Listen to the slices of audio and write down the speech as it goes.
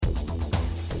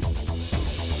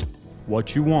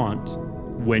what you want,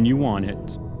 when you want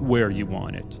it, where you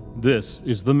want it. This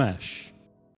is The Mesh.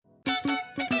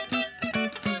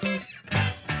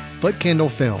 Foot Candle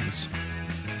Films.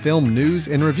 Film news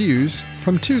and reviews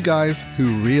from two guys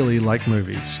who really like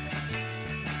movies.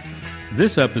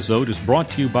 This episode is brought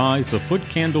to you by the Foot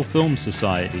Candle Film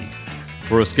Society.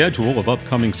 For a schedule of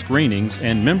upcoming screenings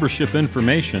and membership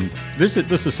information, visit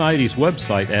the Society's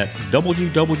website at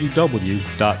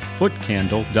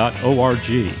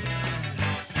www.footcandle.org.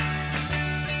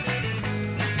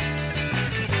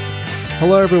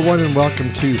 Hello, everyone, and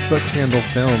welcome to Foot Candle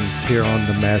Films here on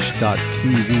the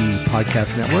Mesh.tv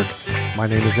podcast network. My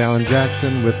name is Alan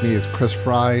Jackson. With me is Chris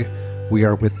Fry. We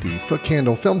are with the Foot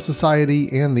Candle Film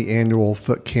Society and the annual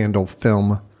Foot Candle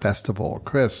Film Festival.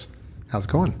 Chris, how's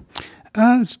it going?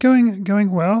 It's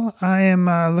going well. I am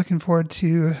looking forward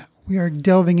to, we are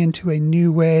delving into a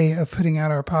new way of putting out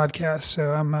our podcast.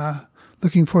 So I'm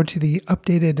looking forward to the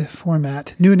updated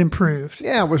format, new and improved.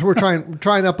 Yeah, we're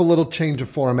trying up a little change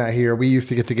of format here. We used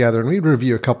to get together and we'd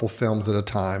review a couple films at a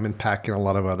time and pack in a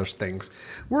lot of other things.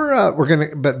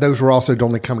 But those were also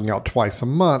only coming out twice a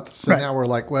month. So Now we're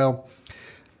like, well,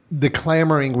 the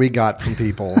clamoring we got from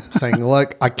people saying,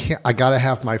 look, I got to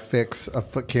have my fix of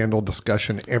Foot Candle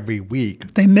discussion every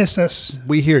week. They miss us.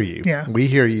 We hear you. Yeah. We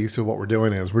hear you. So what we're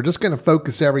doing is we're just going to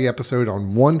focus every episode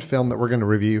on one film that we're going to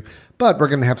review, but we're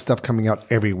going to have stuff coming out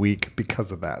every week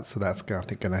because of that. So that's, I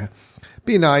think, going to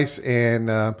be nice.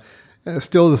 And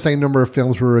still the same number of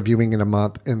films we're reviewing in a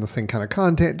month and the same kind of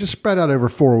content, just spread out over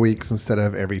 4 weeks instead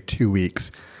of every 2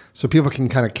 weeks. So people can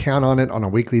kind of count on it on a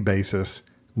weekly basis,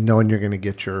 knowing you're going to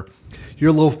get your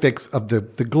little fix of the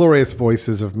glorious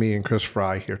voices of me and Chris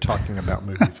Fry here talking about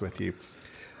movies with you.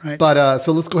 Right. But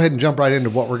so let's go ahead and jump right into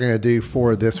what we're going to do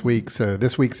for this week. So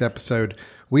this week's episode,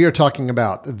 we are talking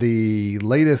about the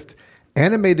latest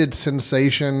animated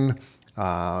sensation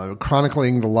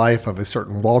chronicling the life of a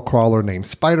certain wall crawler named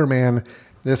Spider-Man.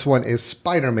 This one is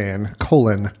Spider-Man: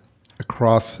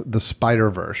 Across the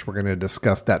Spider-Verse. We're going to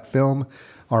discuss that film,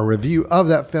 our review of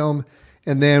that film.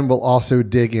 And then we'll also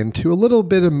dig into a little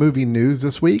bit of movie news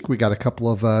this week. We got a couple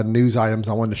of news items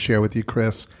I wanted to share with you,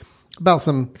 Chris, about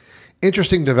some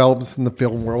interesting developments in the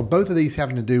film world. Both of these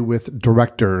having to do with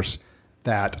directors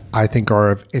that I think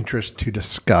are of interest to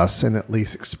discuss and at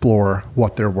least explore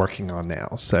what they're working on now.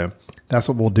 So that's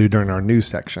what we'll do during our news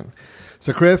section.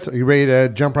 So, Chris, are you ready to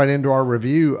jump right into our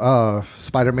review of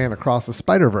Spider-Man Across the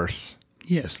Spider-Verse?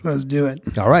 Yes, let's do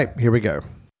it. All right, here we go.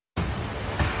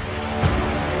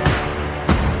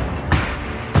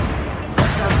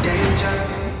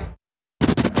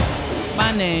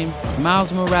 My name is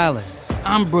Miles Morales.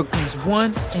 I'm Brooklyn's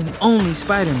one and only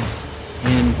Spider-Man.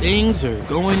 And things are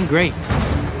going great.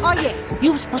 Oh, yeah.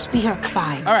 You were supposed to be here at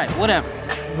 5. All right, whatever.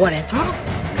 Whatever?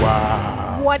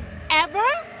 Wow. Whatever?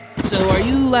 So are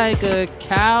you like a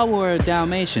cow or a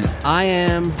Dalmatian? I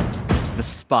am the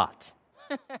Spot.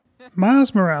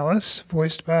 Miles Morales,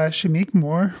 voiced by Shameik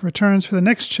Moore, returns for the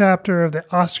next chapter of the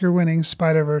Oscar-winning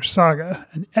Spider-Verse saga,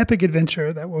 an epic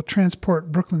adventure that will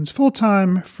transport Brooklyn's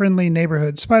full-time, friendly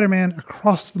neighborhood Spider-Man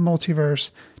across the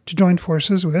multiverse to join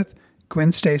forces with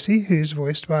Gwen Stacy, who's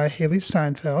voiced by Haley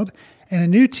Steinfeld, and a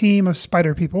new team of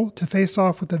Spider People to face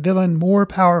off with a villain more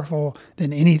powerful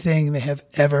than anything they have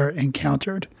ever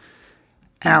encountered.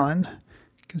 Alan,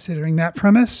 considering that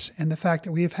premise and the fact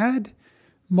that we have had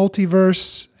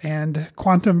multiverse and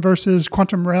quantum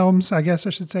realms, I guess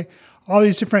I should say, all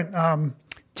these different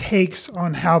takes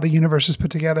on how the universe is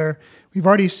put together. We've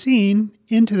already seen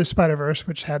Into the Spider-Verse,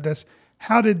 which had this.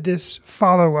 How did this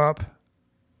follow-up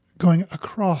going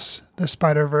across the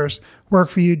Spider-Verse work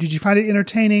for you? Did you find it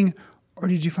entertaining or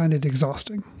did you find it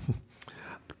exhausting?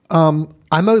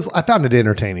 I found it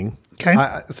entertaining.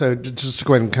 Okay. So just to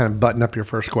go ahead and kind of button up your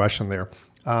first question there.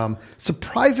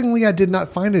 Surprisingly, I did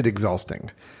not find it exhausting.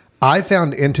 I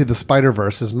found Into the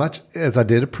Spider-Verse, as much as I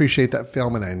did appreciate that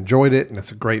film and I enjoyed it and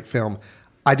it's a great film,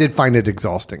 I did find it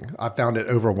exhausting. I found it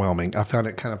overwhelming. I found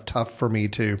it kind of tough for me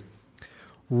to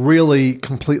really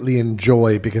completely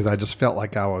enjoy because I just felt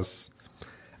like I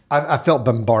felt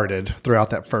bombarded throughout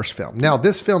that first film. Now,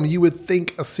 this film, you would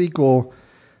think a sequel,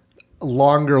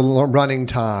 longer running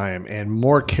time and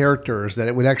more characters, that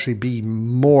it would actually be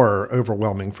more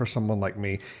overwhelming for someone like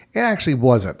me. It actually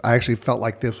wasn't. I actually felt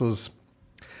like this was,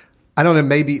 I don't know,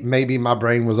 maybe my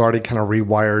brain was already kind of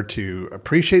rewired to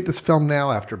appreciate this film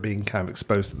now after being kind of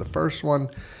exposed to the first one.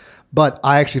 But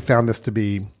I actually found this to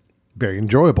be very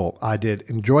enjoyable. I did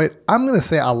enjoy it. I'm going to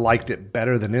say I liked it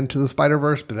better than Into the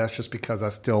Spider-Verse, but that's just because I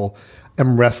still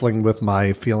am wrestling with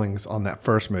my feelings on that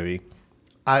first movie.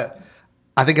 I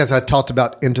think as I talked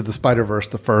about Into the Spider-Verse,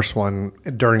 the first one,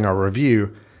 during our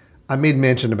review, I made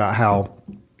mention about how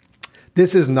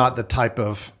this is not the type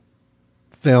of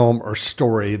film or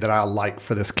story that I like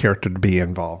for this character to be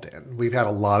involved in. We've had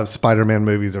a lot of Spider-Man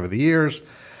movies over the years.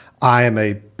 I am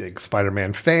a big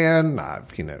Spider-Man fan.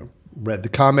 I've, read the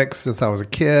comics since I was a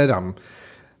kid.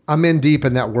 I'm in deep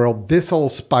in that world. This whole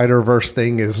Spider-Verse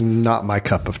thing is not my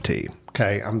cup of tea.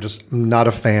 Okay. I'm just not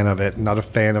a fan of it. Not a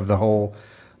fan of the whole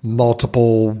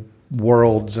multiple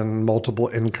worlds and multiple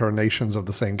incarnations of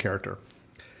the same character.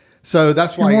 So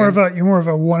that's why you're more of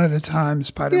a one at a time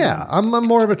Spider-Man. Yeah, I'm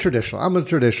more of a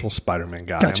traditional Spider-Man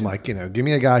guy. Gotcha. I'm like, give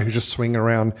me a guy who's just swinging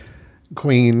around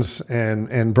Queens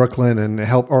and Brooklyn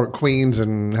and Queens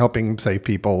and helping save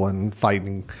people and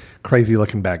fighting crazy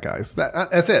looking bad guys.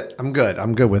 That's it. I'm good.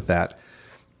 I'm good with that.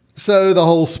 So the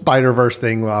whole Spider-Verse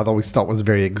thing, I always thought was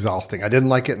very exhausting. I didn't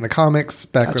like it in the comics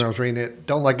back when I was reading it.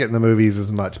 Don't like it in the movies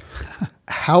as much.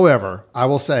 However, I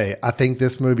will say, I think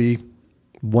this movie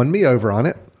won me over on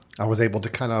it. I was able to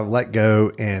kind of let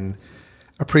go and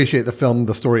appreciate the film,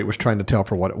 the story it was trying to tell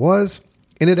for what it was.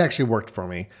 And it actually worked for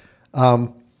me.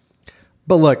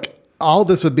 But look, all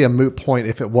this would be a moot point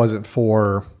if it wasn't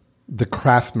for the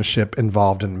craftsmanship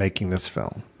involved in making this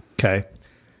film. Okay.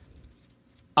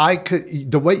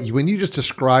 When you just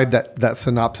described that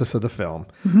synopsis of the film,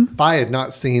 if I had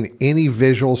not seen any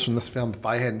visuals from this film, if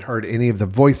I hadn't heard any of the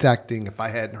voice acting, if I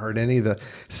hadn't heard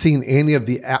seen any of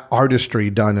the artistry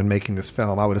done in making this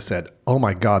film, I would have said, oh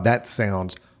my God, that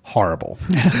sounds horrible.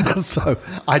 So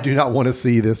I do not want to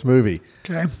see this movie.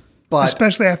 Okay. But,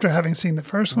 especially after having seen the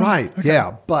first one. Right. Okay.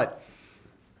 Yeah. But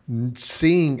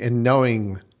seeing and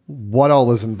knowing what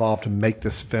all is involved to make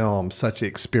this film such an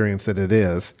experience that it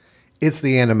is, it's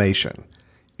the animation.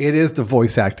 It is the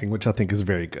voice acting, which I think is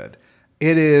very good.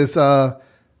 It is the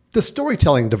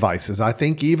storytelling devices. I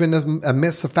think even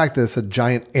amidst the fact that it's a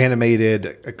giant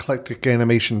animated, eclectic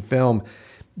animation film,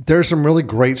 there's some really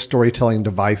great storytelling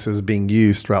devices being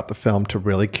used throughout the film to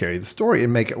really carry the story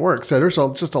and make it work. So there's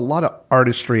just a lot of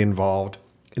artistry involved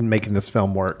in making this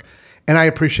film work. And I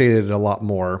appreciated it a lot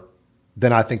more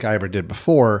than I think I ever did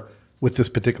before with this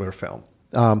particular film.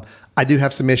 I do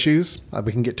have some issues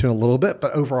we can get to in a little bit,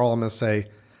 but overall I'm going to say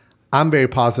I'm very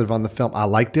positive on the film. I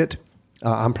liked it.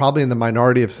 I'm probably in the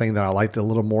minority of saying that I liked it a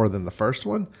little more than the first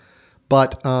one,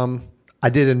 but I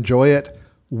did enjoy it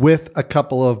with a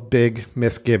couple of big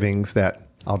misgivings that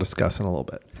I'll discuss in a little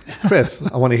bit. Chris,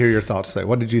 I want to hear your thoughts today.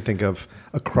 What did you think of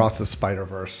Across the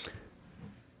Spider-Verse?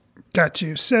 Got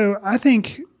you. So I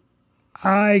think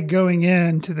going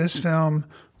into this film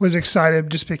was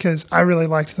excited just because I really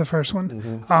liked the first one.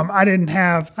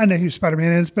 Mm-hmm. I know who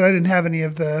Spider-Man is, but I didn't have any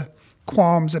of the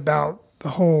qualms about the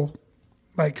whole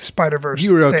Spider-Verse.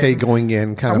 You were okay going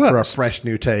in kind of for a fresh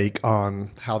new take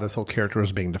on how this whole character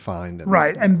was being defined.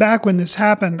 Right. And back when this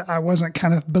happened, I wasn't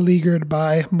kind of beleaguered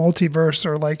by multiverse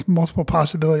or multiple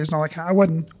possibilities and all that kind. I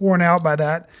wasn't worn out by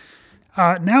that.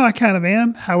 Now I kind of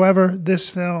am. However, this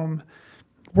film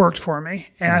worked for me.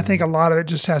 And I think a lot of it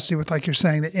just has to do with, like you're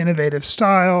saying, the innovative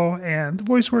style, and the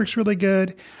voice works really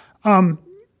good. And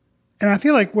I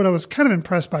feel like what I was kind of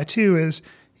impressed by too is,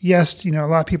 yes, a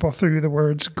lot of people threw the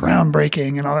words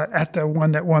groundbreaking and all that at the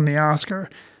one that won the Oscar.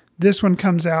 This one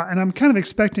comes out, and I'm kind of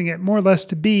expecting it more or less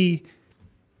to be,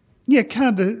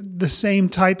 kind of the same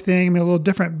type thing, a little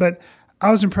different, but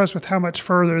I was impressed with how much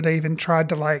further they even tried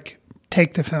to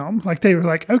take the film. They were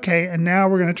like, okay, and now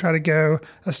we're going to try to go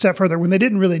a step further. When they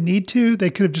didn't really need to, they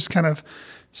could have just kind of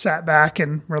sat back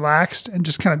and relaxed and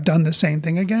just kind of done the same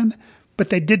thing again, but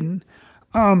they didn't.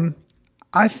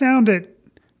 I found it,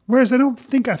 whereas I don't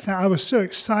think I was so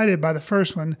excited by the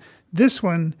first one. This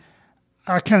one,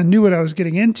 I kind of knew what I was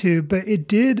getting into, but it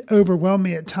did overwhelm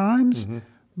me at times,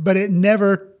 but it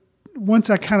never, once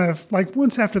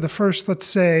after the first, let's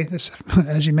say this,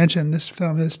 as you mentioned, this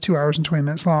film is 2 hours and 20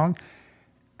 minutes long.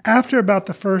 After about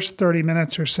the first 30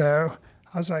 minutes or so,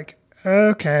 I was like,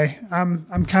 okay,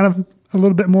 I'm kind of a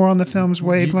little bit more on the film's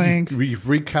wavelength. You've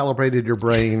recalibrated your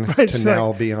brain to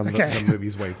now be on the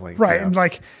movie's wavelength. Right. Yeah.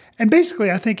 And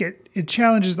basically I think it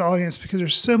challenges the audience because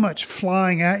there's so much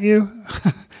flying at you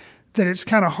that it's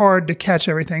kind of hard to catch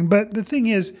everything. But the thing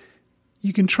is,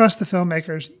 you can trust the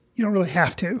filmmakers. You don't really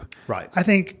have to. Right. I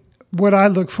think what I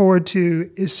look forward to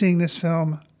is seeing this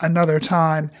film another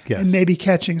time and maybe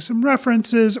catching some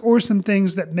references or some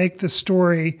things that make the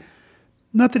story,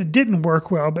 not that it didn't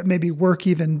work well, but maybe work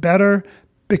even better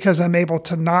because I'm able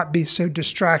to not be so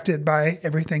distracted by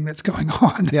everything that's going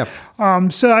on. Yeah.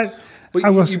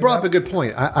 You brought up a good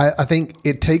point. I think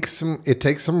it takes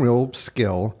some real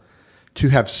skill to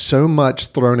have so much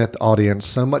thrown at the audience,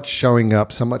 so much showing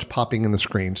up, so much popping in the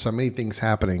screen, so many things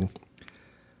happening,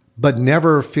 but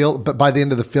by the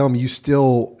end of the film, you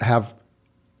still have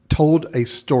told a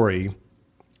story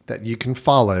that you can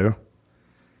follow.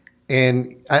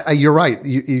 And you're right.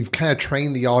 You've kind of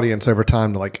trained the audience over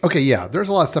time to like, okay, yeah, there's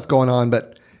a lot of stuff going on,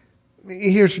 but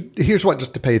here's what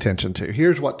just to pay attention to.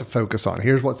 Here's what to focus on.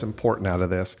 Here's what's important out of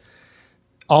this.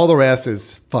 All the rest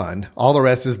is fun. All the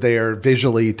rest is there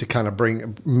visually to kind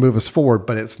of move us forward,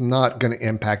 but it's not going to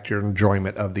impact your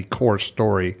enjoyment of the core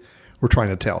story we're trying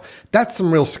to tell. That's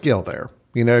some real skill there,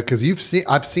 because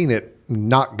I've seen it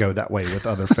not go that way with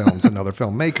other films and other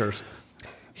filmmakers.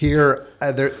 Here,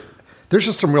 there's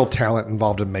just some real talent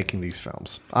involved in making these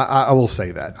films. I will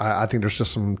say that. I think there's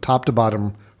just some top to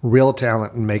bottom real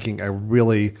talent in making a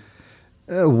really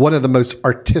one of the most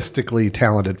artistically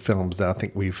talented films that I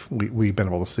think we've been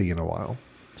able to see in a while.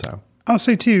 So I'll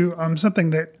say too,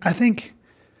 something that I think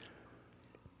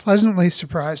pleasantly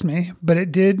surprised me, but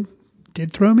it did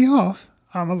throw me off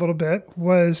a little bit,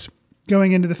 was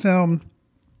going into the film.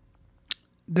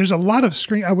 There's a lot of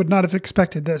screen. I would not have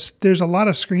expected this. There's a lot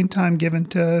of screen time given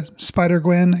to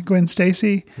Gwen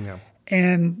Stacy,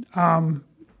 and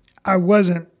I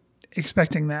wasn't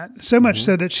expecting that. So much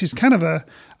so that she's kind of a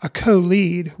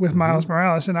co-lead with Miles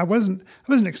Morales, and I wasn't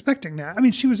expecting that. I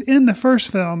mean, she was in the first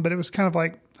film, but it was kind of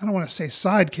like, I don't want to say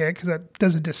sidekick because that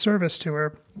does a disservice to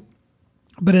her.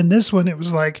 But in this one, it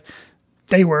was like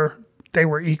they were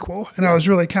equal, and I was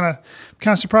really kind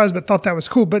of surprised, but thought that was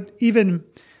cool. But even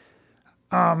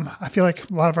I feel like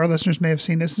a lot of our listeners may have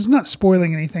seen this. It's not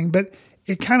spoiling anything, but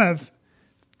it kind of,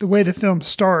 the way the film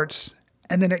starts,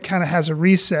 and then it kind of has a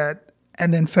reset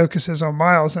and then focuses on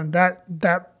Miles, and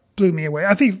that blew me away.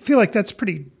 I feel like that's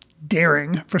pretty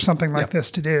daring for something like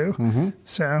this to do. Mm-hmm.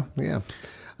 So yeah,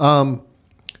 no,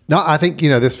 I think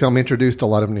this film introduced a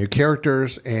lot of new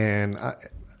characters, and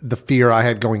the fear I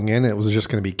had going in, it was just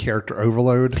going to be character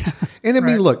overload. And I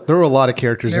mean, look, there were a lot of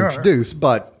characters introduced,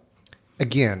 but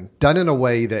again, done in a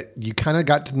way that you kind of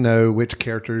got to know which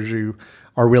characters you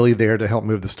are really there to help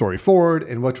move the story forward,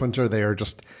 and which ones are there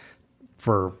just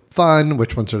for fun,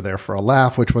 which ones are there for a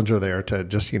laugh, which ones are there to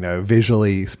just,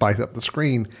 visually spice up the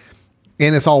screen.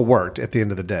 And it's all worked at the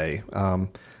end of the day.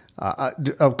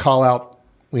 I'll call out,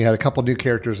 we had a couple new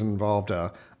characters involved.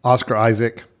 Oscar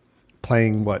Isaac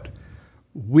playing what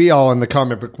we all in the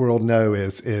comic book world know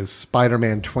is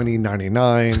Spider-Man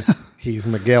 2099. He's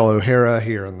Miguel O'Hara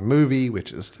here in the movie,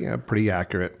 which is pretty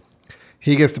accurate.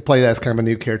 He gets to play that as kind of a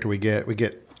new character we get. We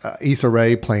get Issa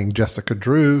Rae playing Jessica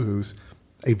Drew, who's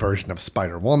a version of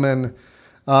Spider-Woman.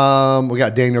 We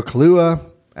got Daniel Kaluuya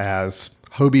as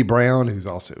Hobie Brown, who's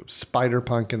also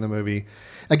Spider-Punk in the movie.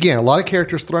 Again, a lot of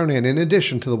characters thrown in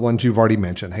addition to the ones you've already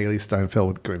mentioned. Haley Steinfeld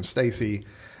with Gwen Stacy,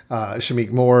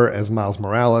 Shameik Moore as Miles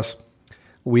Morales.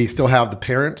 We still have the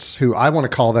parents, who I want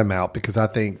to call them out because I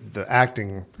think the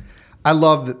acting... I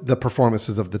love the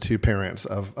performances of the two parents,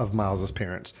 of Miles's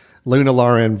parents. Luna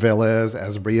Lauren Velez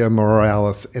as Rio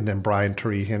Morales, and then Brian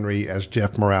Tyree Henry as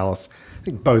Jeff Morales. I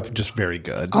think both just very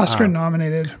good.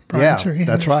 Oscar-nominated Brian Tyree Henry.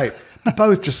 That's right.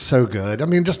 Both just so good. I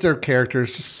mean, just their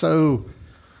characters, just so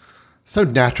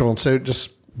natural and so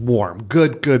just warm.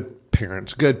 Good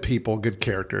parents, good people, good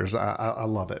characters. I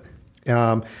love it.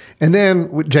 And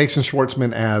then with Jason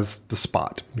Schwartzman as the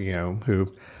Spot, who,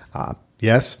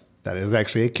 yes, that is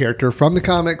actually a character from the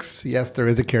comics. Yes, there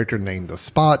is a character named the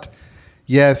Spot.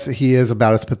 Yes, he is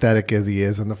about as pathetic as he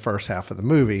is in the first half of the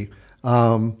movie.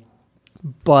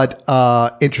 But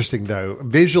interesting, though.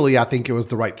 Visually, I think it was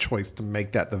the right choice to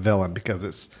make that the villain because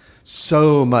it's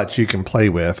so much you can play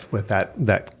with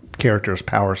that character's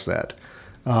power set.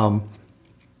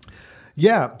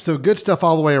 Yeah, so good stuff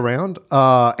all the way around.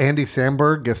 Andy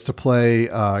Samberg gets to play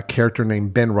a character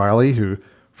named Ben Reilly, who,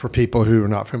 for people who are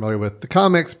not familiar with the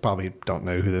comics, probably don't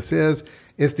know who this is.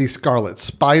 It's the Scarlet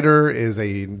Spider, is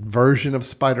a version of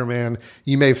Spider-Man.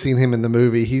 You may have seen him in the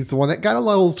movie. He's the one that got a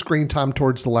little screen time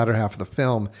towards the latter half of the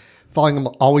film. Following him,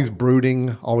 always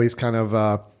brooding, always kind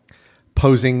of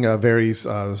posing a very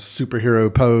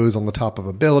superhero pose on the top of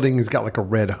a building. He's got like a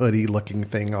red hoodie looking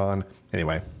thing on.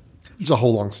 Anyway, it's a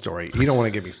whole long story. You don't want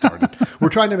to get me started. We're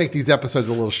trying to make these episodes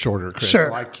a little shorter, Chris. Sure,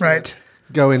 so I can't right.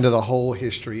 Go into the whole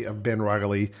history of Ben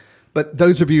Reilly. But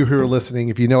those of you who are listening,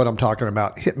 if you know what I'm talking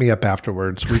about, hit me up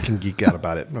afterwards. We can geek out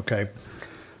about it. Okay.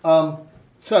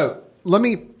 So let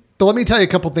me tell you a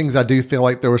couple things. I do feel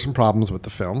like there were some problems with the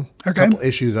film. Okay. A couple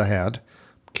issues I had.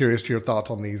 Curious to your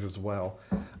thoughts on these as well.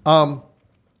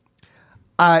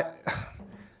 I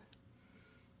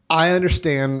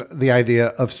understand the idea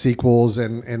of sequels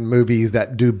and movies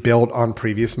that do build on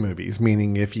previous movies,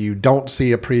 meaning if you don't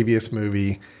see a previous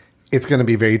movie, it's going to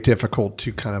be very difficult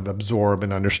to kind of absorb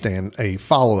and understand a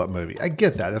follow-up movie. I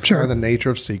get that. That's kind of the nature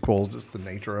of sequels. It's the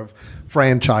nature of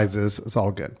franchises. It's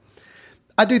all good.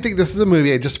 I do think this is a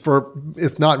movie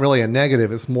it's not really a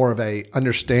negative. It's more of a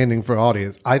understanding for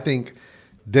audience. I think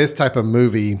this type of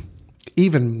movie,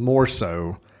 even more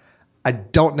so, I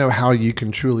don't know how you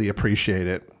can truly appreciate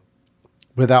it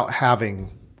without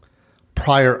having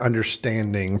prior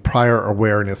understanding, prior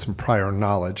awareness, and prior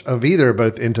knowledge of either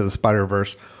both Into the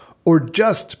Spider-Verse or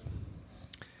just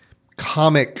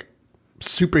comic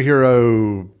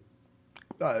superhero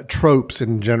tropes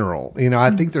in general.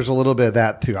 I think there's a little bit of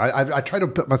that too. I try to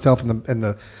put myself in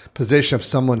the position of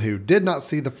someone who did not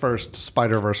see the first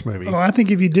Spider-Verse movie. Oh, I think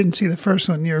if you didn't see the first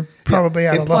one, you're probably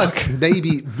out and of plus, luck.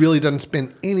 maybe really doesn't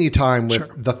spend any time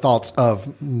with the thoughts of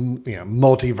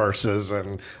multiverses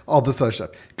and all this other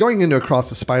stuff. Going into Across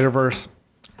the Spider-Verse,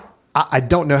 I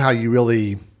don't know how you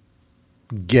really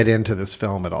get into this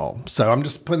film at all. So I'm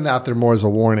just putting it out there more as a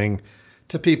warning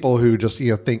to people who just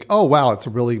think, oh wow, it's a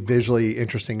really visually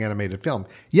interesting animated film.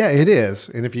 Yeah, it is.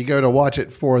 And if you go to watch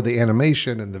it for the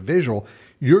animation and the visual,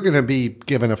 you're going to be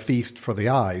given a feast for the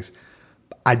eyes.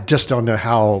 I just don't know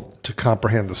how to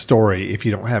comprehend the story if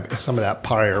you don't have some of that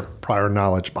prior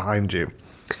knowledge behind you.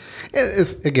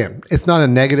 It's not a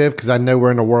negative, because I know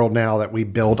we're in a world now that we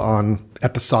build on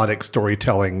episodic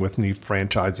storytelling with new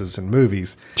franchises and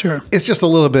movies. Sure. It's just a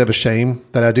little bit of a shame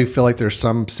that I do feel like there's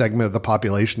some segment of the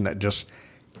population that just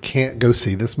can't go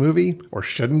see this movie or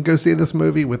shouldn't go see this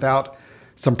movie without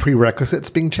some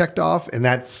prerequisites being checked off. And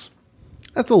that's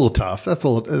a little tough. It's a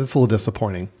little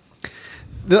disappointing.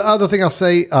 The other thing I'll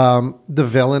say, the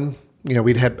villain,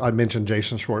 I mentioned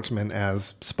Jason Schwartzman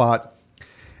as Spot.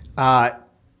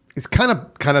 It's kind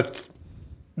of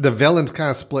the villain's kind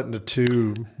of split into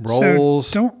two roles.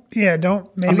 So don't.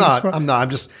 Maybe I'm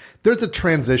not. There's a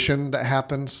transition that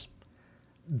happens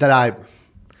that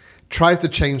tries to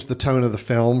change the tone of the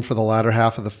film for the latter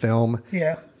half of the film.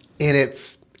 Yeah. And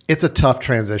it's a tough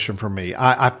transition for me.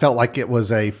 I felt like it was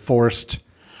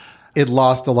it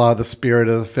lost a lot of the spirit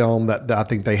of the film that I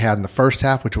think they had in the first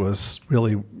half, which was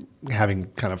really having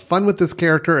kind of fun with this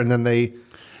character. And then they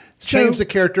change the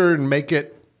character and make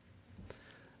it,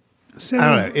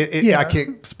 I don't know. I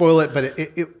can't spoil it, but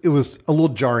it was a little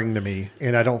jarring to me,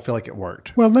 and I don't feel like it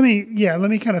worked. Well, let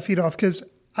me kind of feed off, because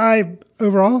I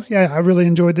really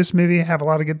enjoyed this movie. I have a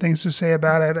lot of good things to say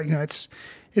about it.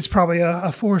 It's probably a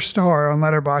 4-star on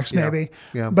Letterboxd, maybe.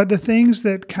 Yeah. But the things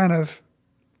that kind of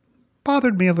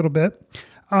bothered me a little bit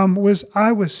was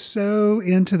I was so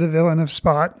into the villain of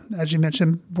Spot, as you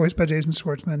mentioned, voiced by Jason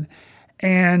Schwartzman.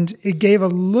 And it gave a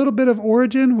little bit of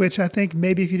origin, which I think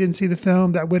maybe if you didn't see the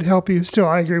film, that would help you. Still,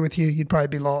 I agree with you. You'd probably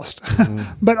be lost.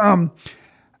 Mm-hmm. But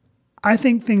I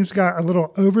think things got a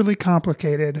little overly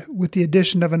complicated with the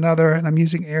addition of another, and I'm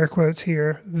using air quotes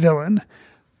here, villain.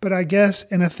 But I guess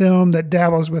in a film that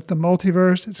dabbles with the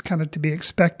multiverse, it's kind of to be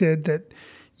expected that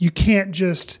you can't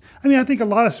just... I think a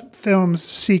lot of films,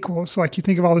 sequels, like you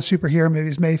think of all the superhero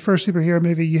movies, maybe first superhero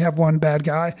movie, you have one bad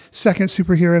guy. Second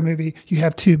superhero movie, you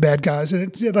have two bad guys.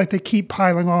 And they keep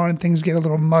piling on and things get a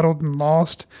little muddled and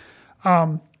lost.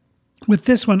 With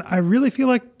this one, I really feel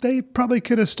like they probably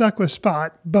could have stuck with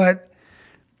Spot, but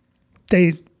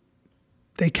they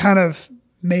kind of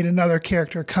made another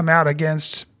character come out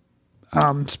against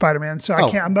Spider-Man. So I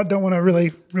don't want to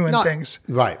really ruin things.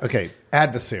 Right. Okay.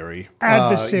 Adversary.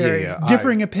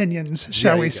 Differing opinions,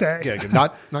 shall we say. Yeah.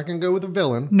 Not going to go with a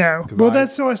villain. No. Well,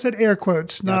 that's so I said air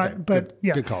quotes, not, okay. but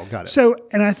yeah. Good call. Got it. So,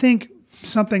 and I think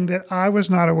something that I was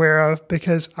not aware of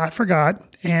because I forgot,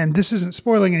 and this isn't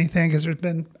spoiling anything because there's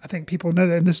been, I think people know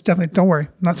that, and this definitely, don't worry,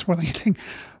 I'm not spoiling anything.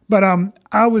 But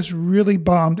I was really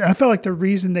bummed. And I felt like the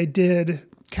reason they did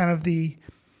kind of the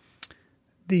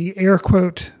air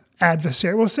quote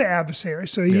adversary, we'll say adversary.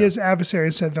 So he is adversary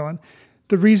instead of villain.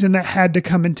 The reason that had to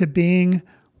come into being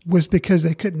was because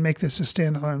they couldn't make this a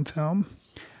standalone film.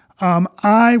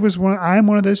 I am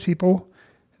one of those people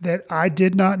that I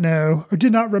did not know, or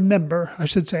did not remember, I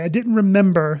should say. I didn't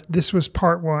remember this was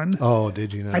part one. Oh,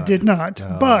 did you not? I did not.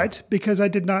 Oh. But because I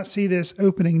did not see this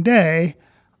opening day,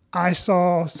 I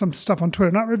saw some stuff on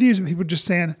Twitter, not reviews, but people just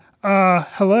saying,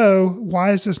 hello,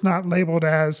 why is this not labeled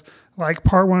as like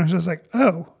part one? I was just like,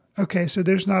 oh, okay, so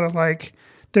there's not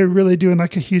they're really doing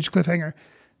like a huge cliffhanger.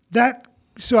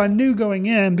 So I knew going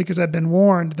in because I've been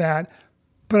warned that,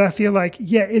 but I feel like,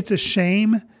 it's a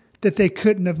shame that they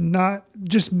couldn't have not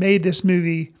just made this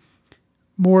movie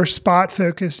more Spot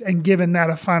focused and given that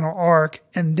a final arc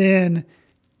and then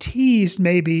teased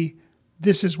maybe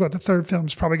this is what the third film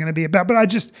is probably going to be about. But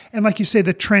and like you say,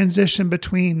 the transition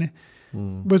between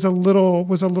was a little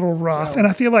rough. And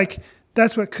I feel like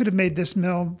that's what could have made this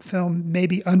film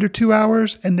maybe under 2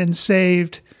 hours and then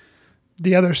saved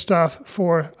the other stuff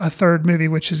for a third movie,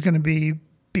 which is going to be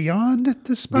Beyond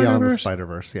the Spider-Verse? Beyond the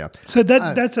Spider-Verse, yeah. So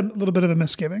that's a little bit of a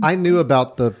misgiving. I knew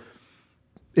about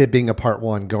it being a part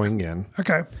one going in.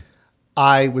 Okay.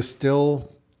 I was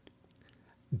still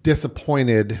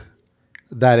disappointed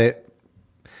that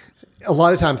a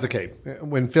lot of times, okay,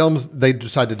 when films, they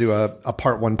decide to do a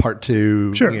part one, part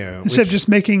two. Sure. Instead of just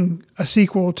making a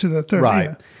sequel to the third. Right.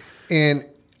 Yeah. And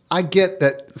I get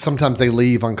that sometimes they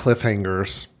leave on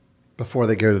cliffhangers before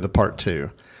they go to the part two.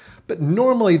 But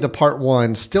normally the part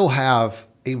one still have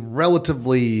a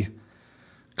relatively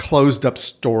closed up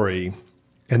story.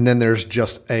 And then there's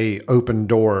just a open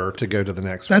door to go to the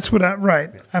next one. That's what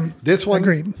This one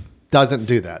agreed. doesn't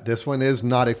do that. This one is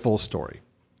not a full story.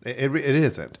 It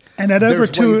isn't. And at over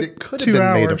There's two- ways it could have 2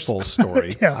 been made a hours. full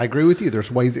story. Yeah. I agree with you.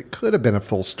 There's ways it could have been a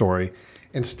full story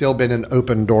and still been an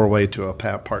open doorway to a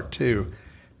part two.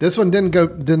 This one didn't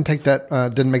make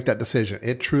that decision.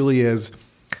 It truly is.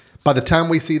 By the time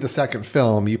we see the second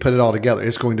film, you put it all together,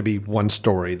 it's going to be one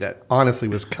story that honestly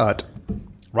was cut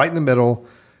right in the middle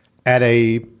at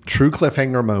a true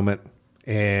cliffhanger moment.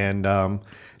 And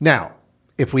now,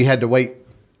 if we had to wait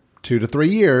 2 to 3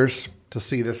 years to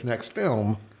see this next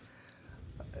film,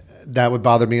 that would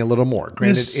bother me a little more.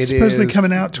 Granted, It's it supposedly is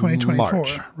coming out 2024,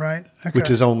 March, right? Okay. which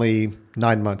is only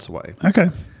 9 months away. Okay.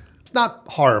 It's not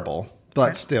horrible,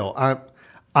 but still,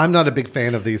 I'm not a big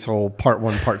fan of these whole part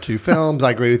one, part two films.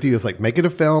 I agree with you. It's like make it a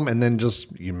film and then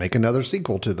just you make another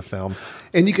sequel to the film.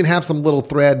 And you can have some little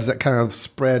threads that kind of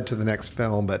spread to the next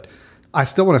film, but I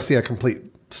still want to see a complete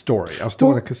story. I still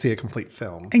want to see a complete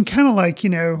film. And kind of like,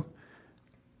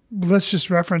 let's just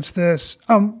reference this.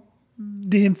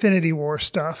 The Infinity War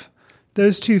stuff.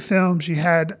 Those two films, you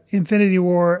had Infinity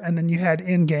War and then you had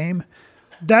Endgame.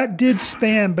 That did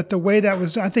span, but the way that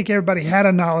was done, I think everybody had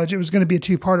a knowledge it was going to be a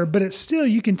two-parter, but it's still,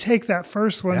 you can take that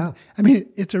first one. Yeah. I mean,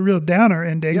 it's a real downer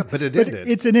ending. Yeah, but it ended.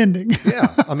 It's an ending.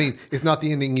 Yeah. I mean, it's not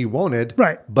the ending you wanted,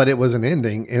 Right. but it was an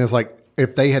ending. And it's like,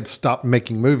 if they had stopped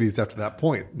making movies after that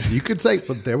point, you could say,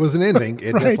 but there was an ending.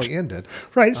 It Right. definitely ended.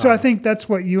 Right. So I think that's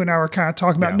what you and I were kind of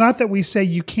talking about. Yeah. Not that we say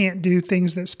you can't do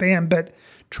things that span, but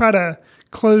try to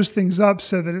close things up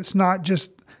so that it's not just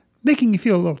making you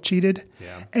feel a little cheated.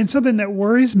 Yeah. And something that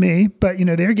worries me, but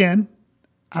there again,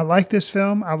 I like this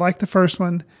film. I like the first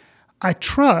one. I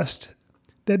trust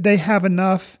that they have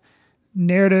enough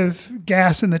narrative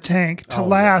gas in the tank to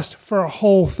last for a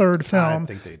whole third film. I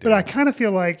think they do. But I kind of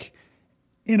feel like,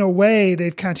 in a way,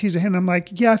 they've kind of teased ahead. And I'm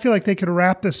like, yeah, I feel like they could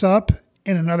wrap this up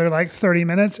in another 30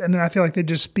 minutes. And then I feel like they'd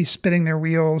just be spinning their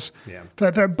wheels. Yeah.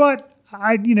 But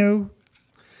I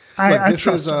Look,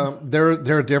 trust them. there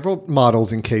are different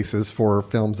models and cases for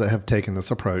films that have taken this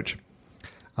approach.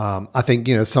 I think,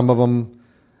 some of them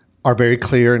are very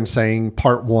clear in saying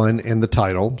part one in the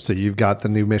title. So you've got the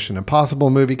new Mission Impossible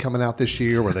movie coming out this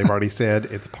year where they've already said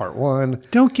it's part one.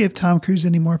 Don't give Tom Cruise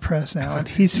any more press, Alan.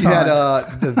 He's You fine. had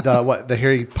the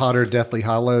Harry Potter Deathly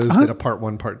Hallows did a part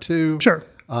one, part two. Sure.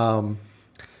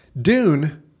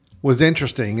 Dune was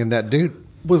interesting in that Dune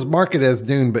was marketed as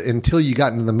Dune, but until you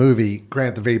got into the movie, granted,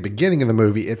 at the very beginning of the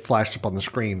movie, it flashed up on the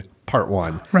screen, part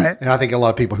one. Right. And I think a lot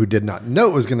of people who did not know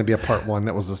it was going to be a part one,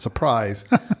 that was a surprise.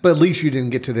 But at least you didn't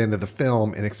get to the end of the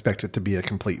film and expect it to be a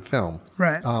complete film.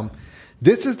 Right.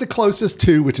 This is the closest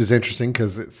to, which is interesting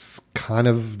because it's kind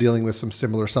of dealing with some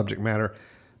similar subject matter,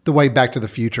 the way Back to the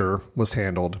Future was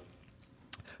handled.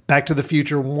 Back to the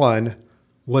Future 1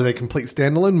 was a complete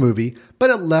standalone movie, but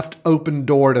it left open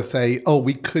door to say, oh,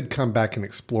 we could come back and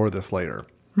explore this later.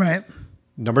 Right.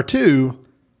 Number 2,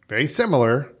 very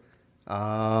similar.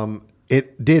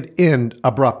 It did end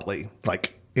abruptly.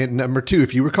 Like in number 2,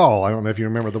 if you recall, I don't know if you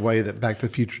remember the way that Back to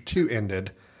the Future 2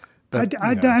 ended. But,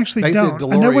 I they actually said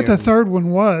don't. I know what the DeLorean- third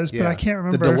one was, but I can't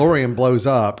remember. The DeLorean blows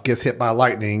up, gets hit by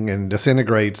lightning, and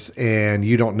disintegrates, and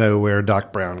you don't know where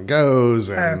Doc Brown goes,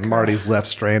 and Okay. Marty's left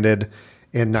stranded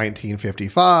in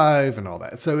 1955 and all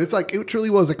that. So it's like, it truly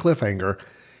was a cliffhanger.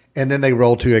 And then they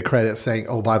roll to a credit saying,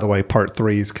 oh, by the way, part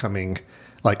 3 is coming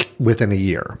like within a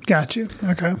year. Got you.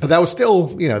 Okay. But that was still,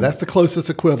 that's the closest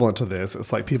equivalent to this.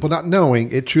 It's like people not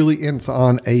knowing it truly ends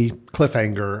on a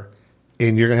cliffhanger,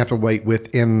 and you're going to have to wait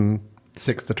within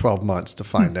 6 to 12 months to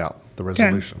find out the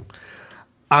resolution.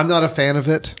 I'm not a fan of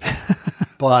it,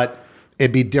 but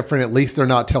it'd be different. At least they're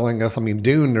not telling us. I mean,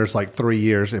 Dune, there's like 3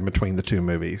 years in between the two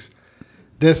movies.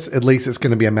 This, at least it's going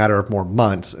to be a matter of more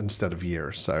months instead of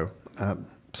years. So,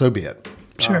 so be it.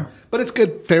 Sure. But it's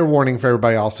good, fair warning for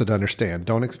everybody also to understand.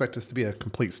 Don't expect this to be a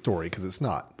complete story because it's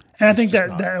not. And I think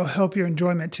that'll help your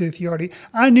enjoyment too. If you already,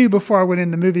 I knew before I went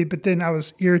in the movie, but then I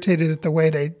was irritated at the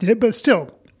way they did it. But still,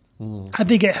 I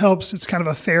think it helps. It's kind of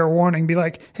a fair warning. Be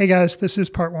like, hey guys, this is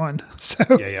part one. So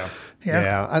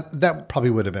Yeah. That probably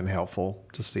would have been helpful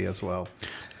to see as well.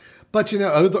 But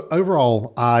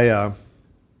overall, I'm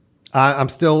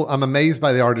amazed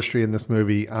by the artistry in this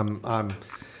movie.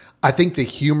 I think the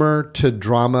humor to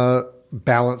drama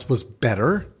balance was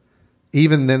better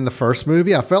even than the first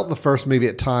movie. I felt the first movie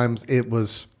at times there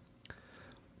was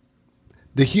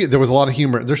a lot of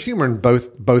humor. There's humor in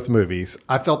both movies.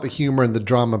 I felt the humor and the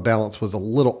drama balance was a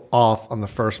little off on the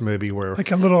first movie, where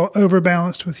like a little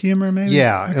overbalanced with humor, maybe.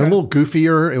 Yeah, okay. And a little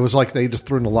goofier. It was like they just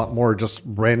threw in a lot more just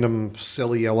random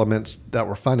silly elements that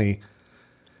were funny.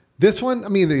 This one, I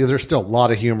mean, there's still a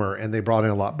lot of humor, and they brought in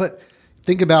a lot. But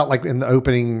think about like in the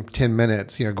opening 10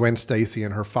 minutes, Gwen Stacy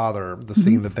and her father, the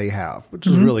scene that they have, which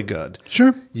is really good.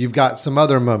 Sure. You've got some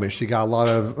other moments. You got a lot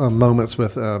of moments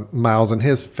with Miles and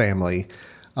his family.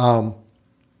 There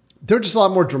are just a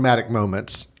lot more dramatic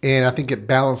moments, and I think it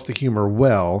balanced the humor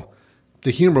well.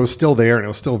 The humor was still there, and it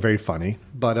was still very funny.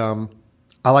 But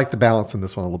I like the balance in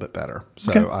this one a little bit better.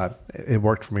 So it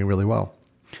worked for me really well.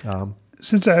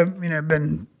 Since I've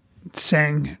been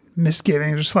saying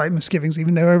misgivings or slight misgivings,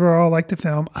 even though overall I like the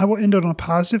film, I will end on a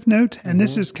positive note. And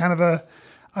this is kind of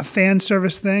a fan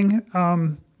service thing.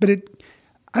 But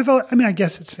I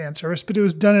guess it's fan service, but it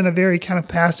was done in a very kind of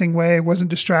passing way. It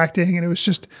wasn't distracting, and it was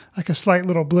just like a slight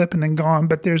little blip and then gone.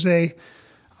 But there's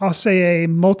I'll say a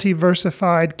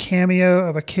multiversified cameo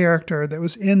of a character that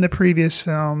was in the previous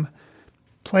film,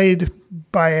 played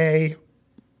by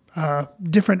a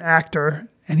different actor,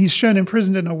 and he's shown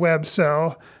imprisoned in a web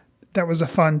cell. That was a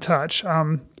fun touch.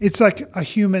 It's like a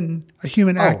human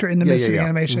actor in the midst of the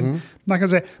animation. I'm not gonna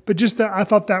say, but just that I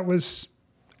thought that was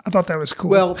cool.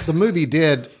 Well, the movie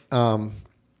did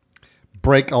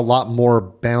break a lot more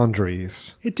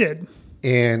boundaries. It did.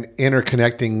 And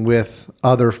interconnecting with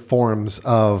other forms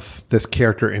of this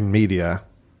character in media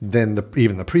than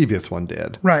even the previous one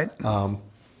did. Right.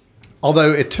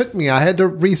 Although it took me, I had to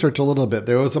research a little bit.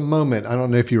 There was a moment, I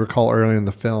don't know if you recall earlier in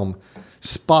the film,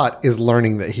 Spot is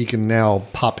learning that he can now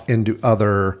pop into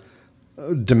other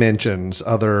dimensions,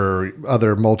 other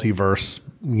multiverse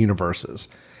universes.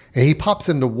 And he pops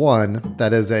into one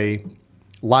that is a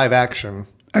live action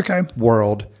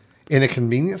world in a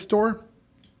convenience store.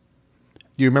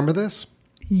 Do you remember this?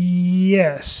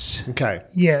 Yes. Okay.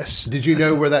 Yes. Did you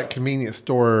know where that convenience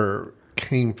store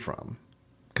came from?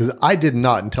 Because I did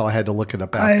not until I had to look it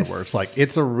up afterwards.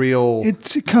 It's a real...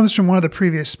 It comes from one of the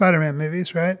previous Spider-Man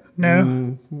movies, right?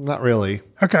 No? Not really.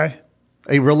 Okay.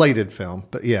 A related film,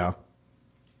 but yeah.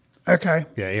 Okay.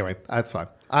 Yeah, anyway, that's fine.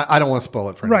 I don't want to spoil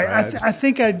it for anybody. Right. I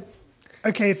think I'd...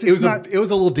 Okay, if it's it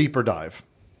was a little deeper dive.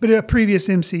 But a previous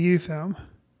MCU film.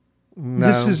 No.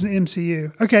 This is an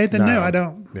MCU. Okay, then no, I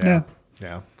don't. Yeah. No.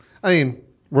 Yeah. I mean,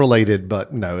 related,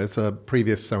 but no, it's a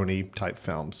previous Sony type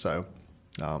film. So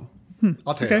I'll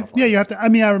tell you. Yeah, you have to. I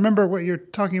mean, I remember what you're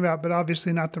talking about, but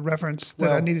obviously not the reference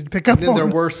that I needed to pick up on. And then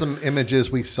there were some images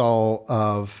we saw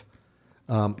of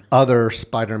other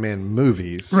Spider-Man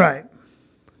movies. Right.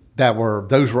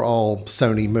 Those were all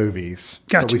Sony movies.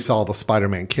 Gotcha. But we saw the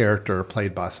Spider-Man character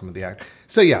played by some of the actors.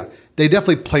 So yeah, they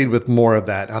definitely played with more of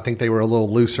that. I think they were a little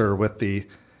looser with the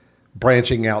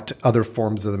branching out to other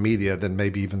forms of the media than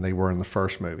maybe even they were in the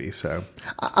first movie. So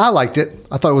I liked it.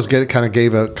 I thought it was good. It kind of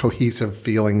gave a cohesive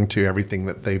feeling to everything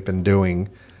that they've been doing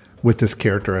with this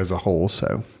character as a whole.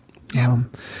 So yeah,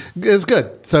 it was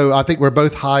good. So I think we're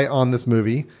both high on this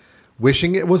movie.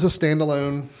 Wishing it was a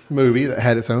standalone movie that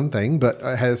had its own thing, but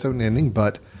had its own ending.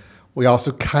 But we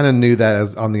also kind of knew that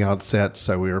as on the outset.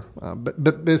 So we were, but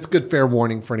it's good fair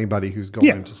warning for anybody who's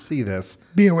going to see this.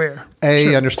 Be aware.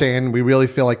 Understand. We really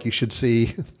feel like you should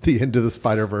see the Into the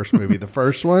Spider-Verse movie, the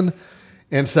first one,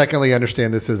 and secondly,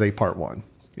 understand this is a part one,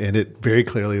 and it very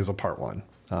clearly is a part one.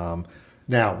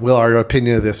 Now, will our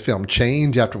opinion of this film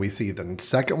change after we see the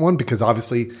second one? Because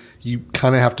obviously, you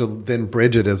kind of have to then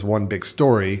bridge it as one big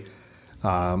story.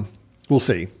 We'll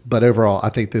see. But overall, I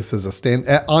think this is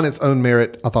on its own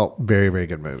merit. I thought very, very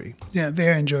good movie. Yeah,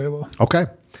 very enjoyable. Okay.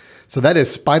 So that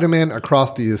is Spider-Man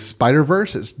Across the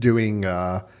Spider-Verse. It's doing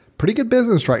pretty good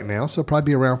business right now, so it'll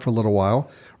probably be around for a little while.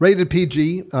 Rated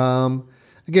PG.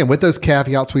 Again, with those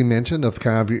caveats we mentioned of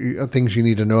kind of things you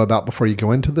need to know about before you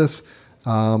go into this,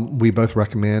 we both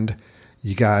recommend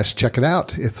you guys check it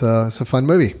out. It's a fun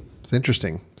movie. It's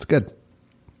interesting. It's good.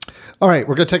 All right,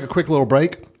 we're going to take a quick little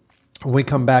break. When we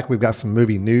come back, we've got some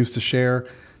movie news to share.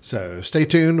 So stay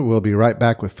tuned. We'll be right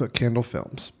back with Foot Candle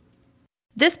Films.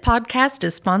 This podcast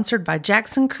is sponsored by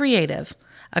Jackson Creative,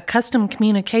 a custom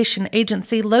communication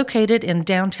agency located in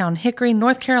downtown Hickory,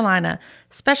 North Carolina,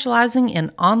 specializing in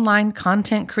online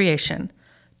content creation.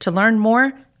 To learn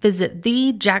more, visit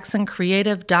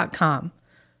thejacksoncreative.com.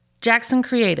 Jackson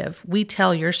Creative, we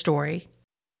tell your story.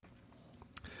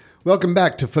 Welcome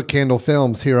back to Foot Candle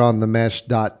Films here on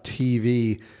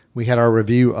themesh.tv. We had our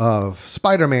review of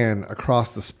Spider-Man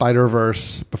Across the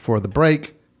Spider-Verse before the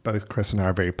break. Both Chris and I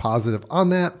are very positive on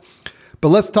that. But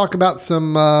let's talk about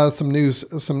some news,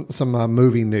 some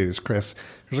movie news, Chris.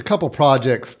 There's a couple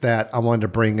projects that I wanted to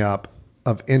bring up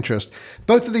of interest.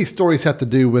 Both of these stories have to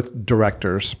do with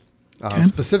directors,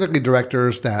 specifically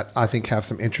directors that I think have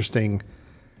some interesting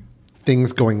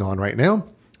things going on right now.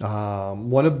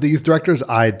 One of these directors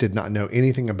I did not know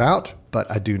anything about, but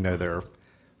I do know their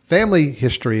family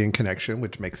history and connection,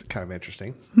 which makes it kind of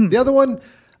interesting. The other one,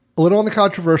 a little on the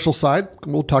controversial side.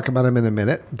 We'll talk about him in a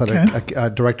minute, but a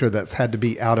director that's has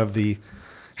been out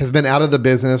of the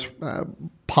business,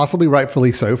 possibly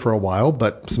rightfully so for a while,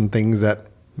 but some things that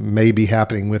may be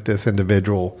happening with this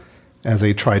individual as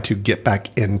they try to get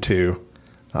back into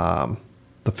the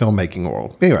filmmaking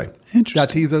world. Anyway, did I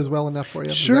tease those well enough for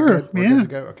you? Sure. We're good to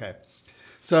go? Okay.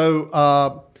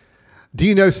 So, do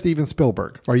you know Steven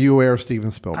Spielberg? Are you aware of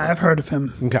Steven Spielberg? I've heard of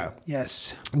him. Okay.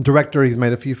 Yes. Director, he's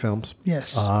made a few films.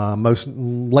 Yes. Most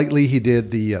lately, he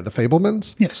did the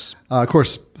Fabelmans. Yes. Of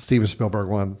course, Steven Spielberg,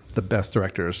 one of the best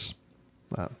directors.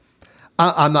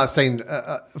 I'm not saying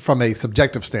from a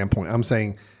subjective standpoint. I'm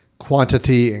saying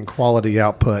quantity and quality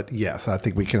output. Yes, I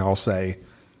think we can all say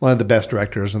one of the best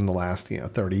directors in the last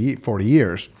 30, 40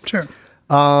 years. Sure.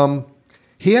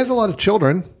 He has a lot of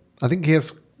children. I think he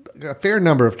has a fair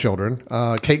number of children.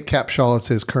 Kate Capshaw is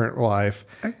his current wife,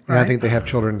 and I think they have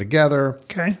children together.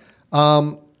 Okay.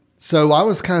 So I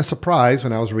was kind of surprised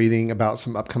when I was reading about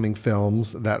some upcoming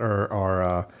films that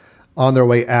are on their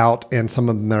way out, and some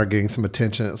of them that are getting some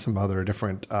attention at some other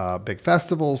different big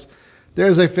festivals.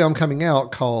 There's a film coming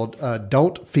out called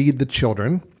Don't Feed the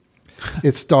Children.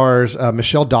 It stars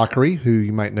Michelle Dockery, who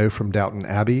you might know from Downton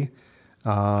Abbey.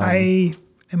 I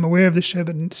am aware of the show,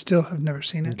 but still have never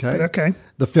seen it. Okay. But okay.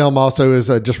 The film also is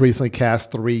just recently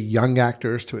cast 3 young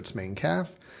actors to its main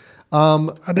cast.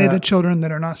 Are they the children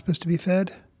that are not supposed to be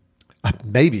fed?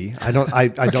 Maybe. I don't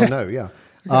know. Yeah.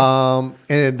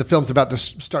 And the film's about to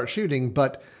start shooting,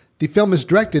 but the film is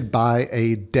directed by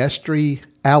a Destry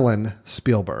Allen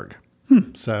Spielberg.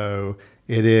 So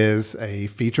it is a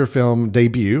feature film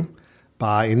debut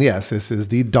and yes, this is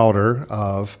the daughter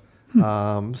of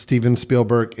Steven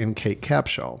Spielberg and Kate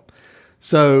Capshaw.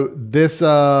 So this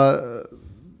person,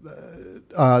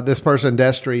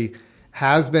 Destry,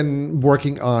 has been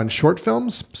working on short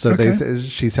films. So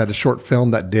she's had a short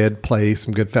film that did play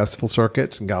some good festival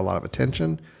circuits and got a lot of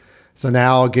attention. So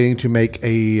now getting to make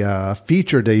a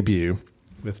feature debut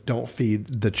with Don't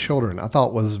Feed the Children, I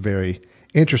thought was very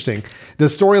interesting. The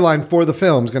storyline for the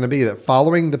film is going to be that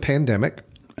following the pandemic,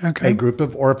 a group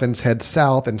of orphans head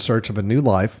south in search of a new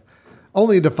life,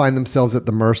 only to find themselves at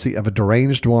the mercy of a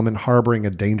deranged woman harboring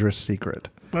a dangerous secret.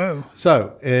 Whoa.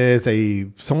 So it's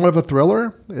somewhat of a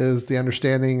thriller is the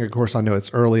understanding. Of course, I know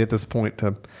it's early at this point.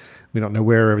 We don't know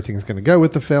where everything's going to go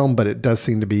with the film, but it does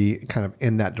seem to be kind of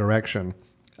in that direction.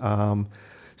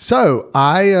 So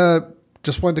I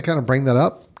just wanted to kind of bring that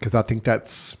up because I think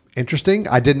that's interesting.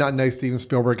 I did not know Steven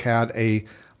Spielberg had a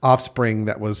offspring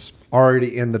that was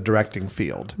already in the directing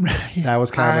field. That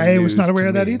was kind of I was not aware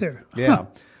of that either. Yeah. Huh.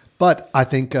 But I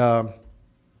think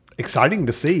exciting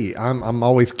to see. I'm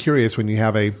always curious when you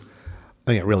have a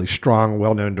really strong,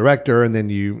 well-known director, and then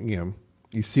you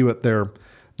see what their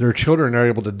children are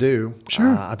able to do.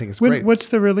 Sure. I think it's great. What's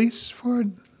the release for it?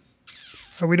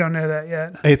 Oh, we don't know that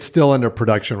yet. It's still under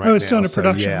production right now. Oh, it's still under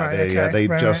production, yeah, right? They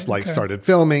just started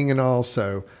filming and all.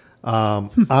 So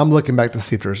I'm looking back to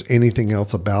see if there's anything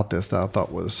else about this that I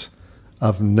thought was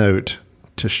of note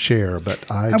to share.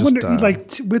 But I wonder,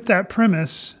 with that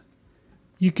premise,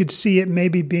 you could see it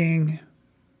maybe being,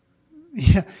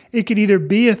 it could either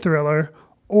be a thriller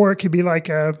or it could be like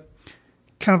a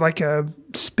kind of like a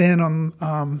spin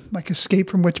on like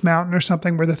Escape from Witch Mountain or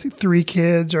something where the 3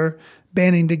 kids are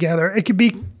banding together. It could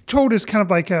be told as kind of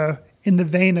like in the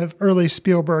vein of early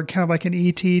Spielberg, kind of like an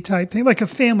E.T. type thing, like a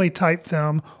family type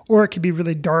film, or it could be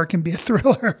really dark and be a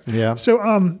thriller. Yeah.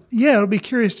 So, it'll be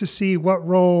curious to see what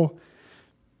role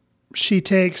she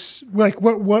takes. Like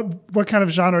what kind of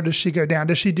genre does she go down?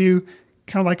 Does she do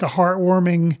kind of like a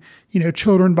heartwarming,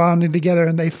 children bonding together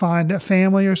and they find a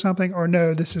family or something? Or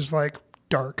no, this is like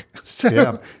dark. So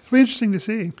it'll be interesting to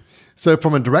see. So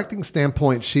from a directing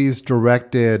standpoint, she's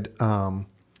directed 2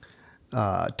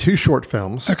 short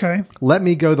films. Okay. Let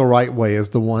Me Go the Right Way is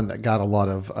the one that got a lot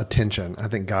of attention. I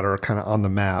think got her kind of on the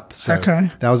map. So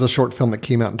that was a short film that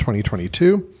came out in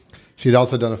 2022. She'd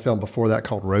also done a film before that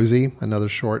called Rosie, another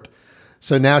short.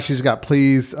 So now she's got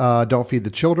Please Don't Feed the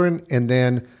Children. And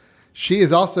then she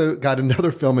has also got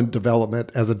another film in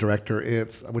development as a director,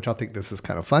 which I think this is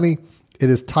kind of funny. It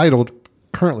is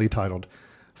currently titled,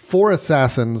 Four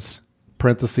Assassins,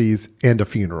 parentheses, and a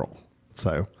Funeral.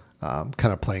 So kind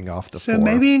of playing off the So four.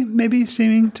 maybe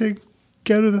seeming to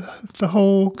go to the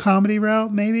whole comedy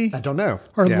route, maybe? I don't know.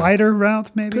 Or Yeah. lighter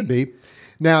route, maybe? Could be.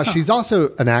 Now, she's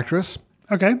also an actress.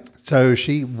 Okay. So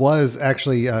she was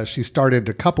actually, she started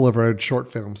a couple of her own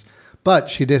short films, but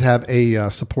she did have a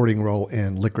supporting role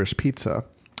in Licorice Pizza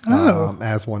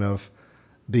as one of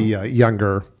the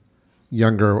younger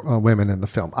women in the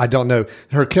film. I don't know.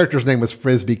 Her character's name was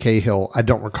Frisbee Cahill. I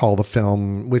don't recall the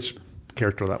film, which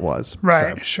character that was.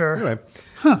 Right, So, sure. Anyway.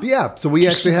 But yeah, so we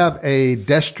actually have a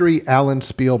Destry Allen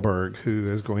Spielberg who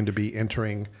is going to be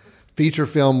entering feature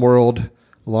film world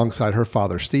alongside her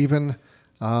father, Stephen.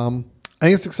 I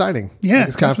think it's exciting. Yeah,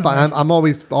 it's kind of fun. I'm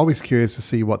always curious to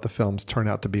see what the films turn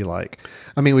out to be like.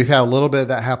 I mean, we've had a little bit of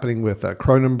that happening with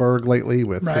Cronenberg lately,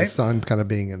 with his son kind of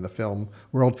being in the film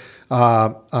world.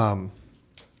 Who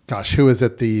is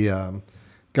it? The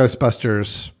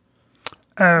Ghostbusters.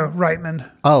 Oh, Reitman.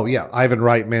 Oh, yeah. Ivan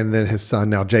Reitman, then his son,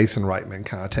 now Jason Reitman,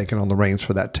 kind of taking on the reins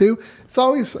for that too. It's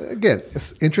always, again,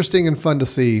 it's interesting and fun to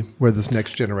see where this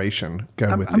next generation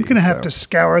go with I'm these. going to have to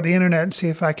scour the internet and see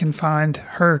if I can find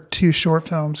her 2 short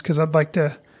films because I'd like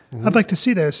to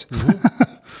see those.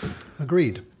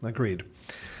 Agreed.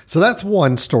 So that's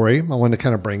one story I wanted to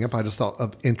kind of bring up. I just thought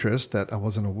of interest that I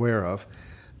wasn't aware of.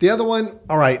 The other one,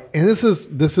 all right, and this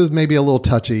is maybe a little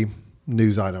touchy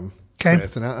news item. Okay.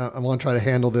 Chris, and I want to try to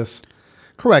handle this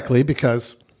correctly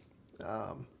because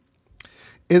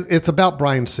it's about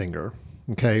Bryan Singer.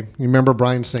 Okay. You remember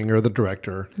Bryan Singer, the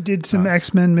director. Did some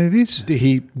X-Men movies.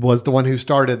 He was the one who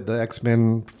started the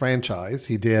X-Men franchise.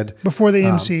 He did. Before the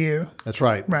MCU. That's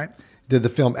right. Right. Did the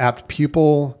film Apt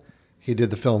Pupil. He did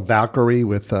the film Valkyrie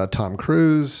with Tom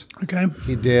Cruise. Okay.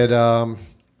 He did...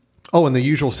 and The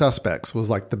Usual Suspects was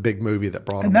like the big movie that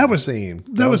brought him on the scene.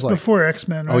 That was like, before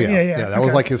X-Men, right? Oh, yeah. That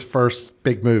was Okay. like his first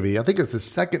big movie. I think it was his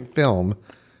second film,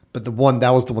 but that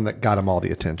was the one that got him all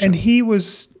the attention. And he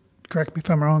was, correct me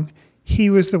if I'm wrong, he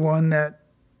was the one that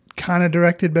kind of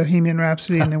directed Bohemian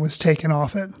Rhapsody and then was taken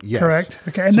off it. Yes. Correct?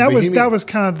 Okay. And So that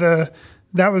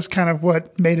was kind of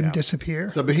what made him disappear.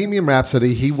 So Bohemian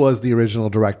Rhapsody, he was the original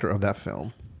director of that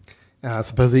film.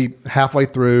 Supposedly halfway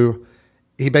through,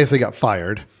 he basically got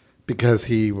fired because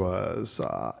he was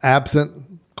absent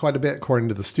quite a bit, according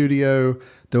to the studio.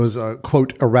 There was a,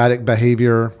 quote, erratic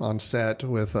behavior on set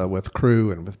with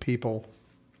crew and with people.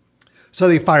 So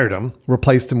they fired him,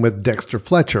 replaced him with Dexter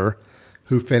Fletcher,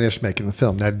 who finished making the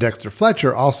film. Now, Dexter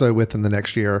Fletcher also, within the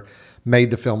next year,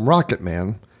 made the film Rocket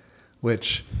Man,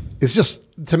 which is just,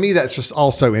 to me, that's just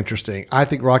also interesting. I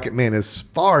think Rocket Man is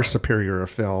far superior a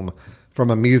film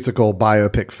from a musical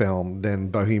biopic film than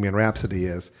Bohemian Rhapsody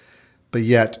is. But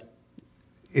yet,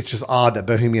 it's just odd that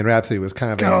Bohemian Rhapsody was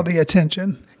kind of Got all the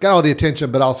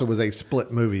attention, but also was a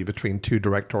split movie between two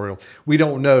directorial. We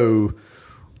don't know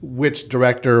which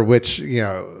director,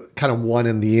 kind of won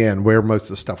in the end, where most of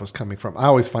the stuff was coming from. I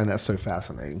always find that so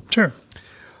fascinating. Sure.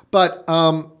 But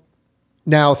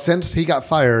now, since he got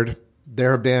fired,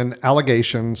 there have been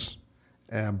allegations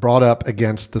brought up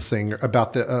against the singer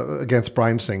against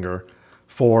Bryan Singer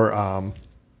for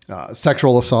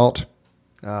sexual assault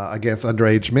against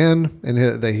underage men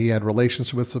and that he had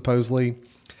relations with, supposedly.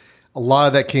 A lot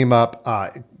of that came up.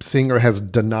 Singer has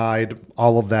denied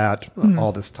all of that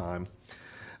all this time.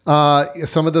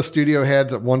 Some of the studio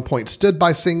heads at one point stood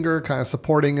by Singer, kind of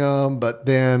supporting him, but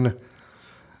then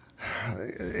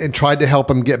and tried to help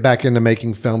him get back into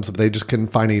making films, but they just couldn't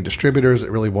find any distributors that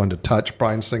really wanted to touch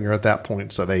Bryan Singer at that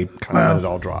point, so they kind of let it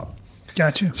all drop.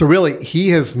 Gotcha. So really, he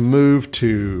has moved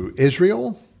to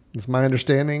Israel, is my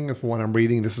understanding of what I'm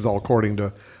reading. This is all according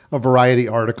to a Variety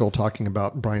article talking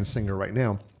about Bryan Singer right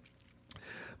now.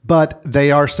 But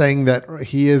they are saying that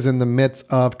he is in the midst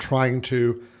of trying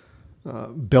to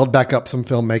build back up some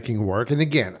filmmaking work. And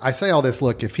again, I say all this,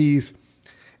 look, if he's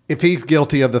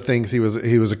guilty of the things he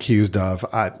was accused of,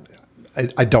 I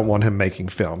don't want him making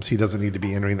films. He doesn't need to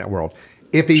be entering that world.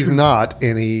 If he's not,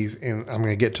 and I'm going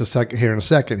to get to here in a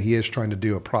second, he is trying to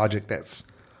do a project that's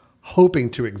hoping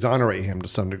to exonerate him to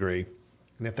some degree.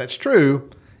 And if that's true,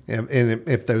 and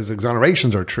if those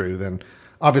exonerations are true, then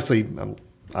obviously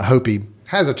I hope he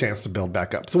has a chance to build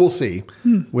back up. So we'll see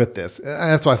with this.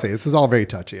 That's why I say this is all very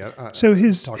touchy. So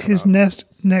his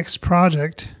next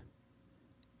project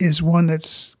is one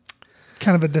that's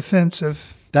kind of a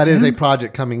defensive. That is a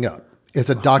project coming up. It's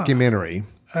a documentary,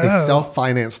 a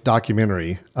self-financed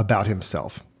documentary about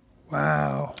himself.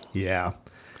 Wow. Yeah.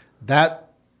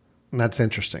 That That's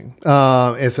interesting.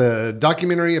 It's a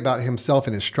documentary about himself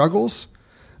and his struggles.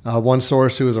 One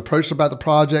source who was approached about the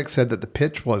project said that the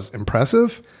pitch was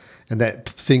impressive and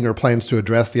that Singer plans to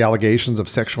address the allegations of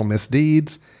sexual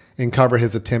misdeeds and cover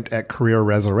his attempt at career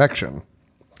resurrection.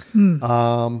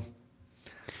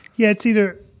 It's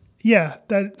either,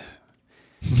 that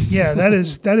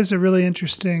is a really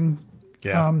interesting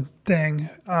thing.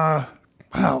 Wow.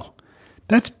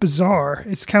 That's bizarre.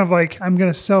 It's kind of like I'm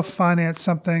going to self-finance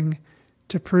something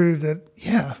to prove that,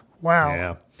 wow.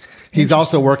 Yeah. He's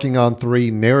also working on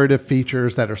 3 narrative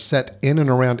features that are set in and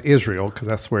around Israel, because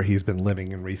that's where he's been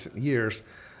living in recent years.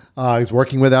 He's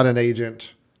working without an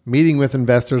agent, meeting with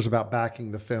investors about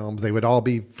backing the films. They would all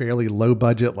be fairly low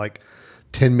budget, like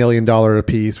 $10 million a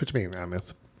piece, which means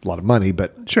it's a lot of money,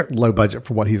 but sure, low budget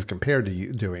for what he's compared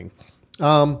to doing.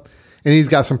 And he's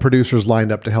got some producers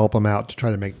lined up to help him out to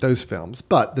try to make those films.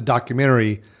 But the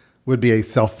documentary would be a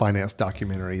self-financed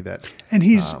documentary that... And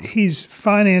he's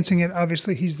financing it.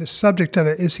 Obviously, he's the subject of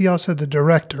it. Is he also the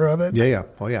director of it? Yeah.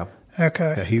 Oh, yeah.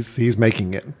 Okay. Yeah, he's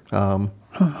making it.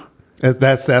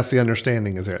 That's the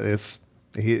understanding.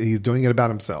 He's doing it about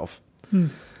himself.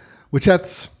 Which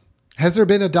has there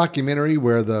been a documentary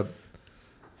where the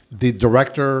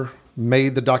director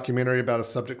made the documentary about a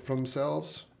subject for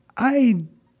themselves? I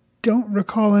don't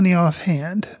recall any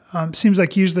offhand. Seems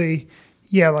like usually,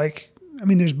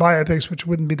 there's biopics, which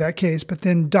wouldn't be that case, but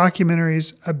then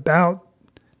documentaries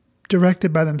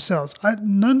directed by themselves.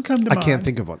 None come to mind. I can't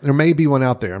think of one. There may be one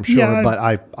out there, I'm sure, but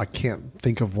I can't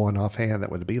think of one offhand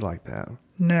that would be like that.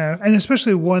 No, and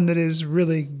especially one that is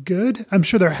really good. I'm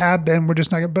sure there have been. We're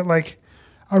just not, but like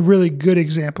a really good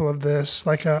example of this,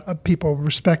 like a people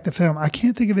respect the film. I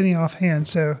can't think of any offhand.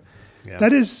 So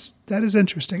that is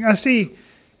interesting. I see.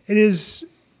 It is,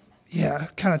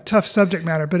 kind of tough subject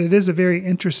matter, but it is a very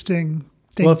interesting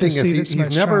thing. Well, the thing see is,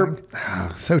 he's never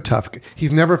so tough.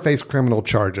 He's never faced criminal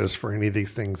charges for any of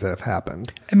these things that have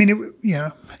happened. I mean,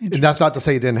 And that's not to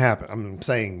say it didn't happen. I'm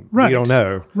saying we don't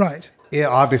know. Right. Yeah,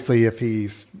 obviously, if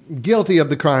he's guilty of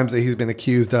the crimes that he's been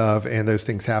accused of, and those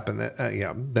things happen,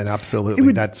 then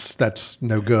absolutely, that's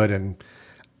no good, and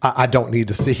I don't need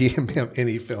to see him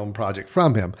any film project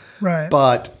from him. Right.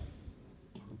 But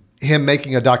him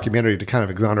making a documentary to kind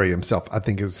of exonerate himself, I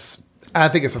think it's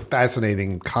a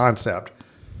fascinating concept.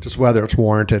 Just whether it's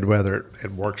warranted, whether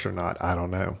it works or not, I don't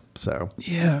know. So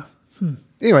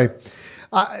anyway,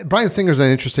 Bryan Singer's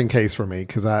an interesting case for me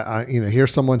because I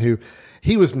here's someone who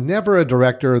he was never a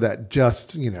director that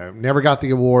just never got the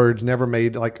awards, never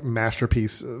made like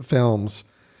masterpiece films,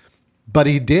 but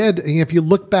he did. If you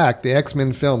look back, the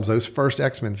X-Men films, those first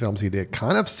X-Men films he did,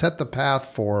 kind of set the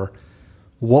path for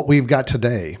what we've got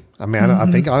today. I mean, I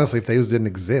think honestly, if those didn't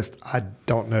exist, I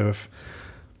don't know if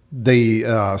the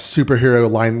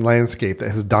superhero landscape that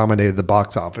has dominated the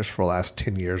box office for the last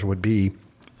 10 years would be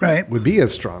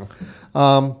as strong.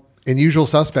 And Usual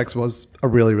Suspects was a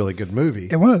really, really good movie.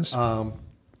 It was.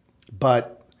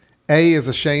 But is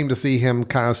a shame to see him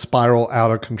kind of spiral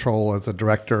out of control as a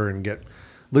director and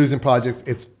losing projects.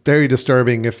 It's very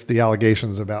disturbing if the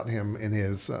allegations about him and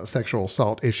his sexual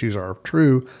assault issues are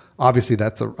true. Obviously,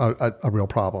 that's a real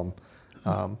problem.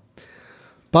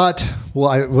 But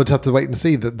we'll just have to wait and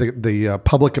see. The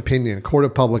public opinion, court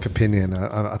of public opinion,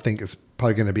 I think is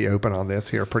probably going to be open on this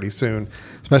here pretty soon,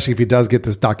 especially if he does get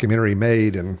this documentary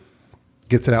made and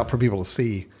gets it out for people to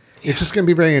see. It's just going to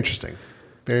be very interesting.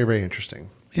 Very, very interesting.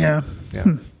 Yeah.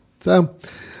 So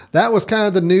that was kind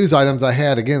of the news items I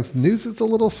had. Again, news is a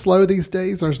little slow these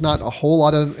days. There's not a whole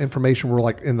lot of information. We're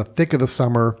like in the thick of the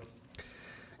summer.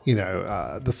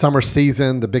 The summer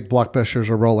season, the big blockbusters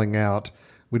are rolling out.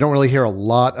 We don't really hear a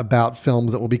lot about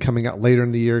films that will be coming out later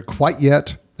in the year quite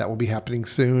yet. That will be happening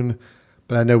soon.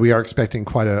 But I know we are expecting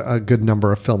quite a good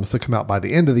number of films to come out by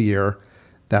the end of the year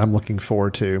that I'm looking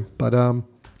forward to. But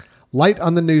light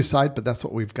on the news side, but that's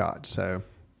what we've got. So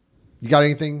you got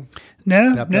anything?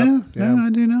 No, I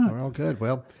do not. We're all good.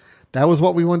 Well, that was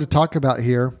what we wanted to talk about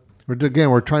here.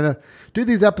 We're trying to do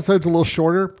these episodes a little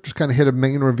shorter, just kind of hit a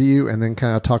main review and then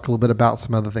kind of talk a little bit about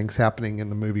some other things happening in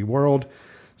the movie world.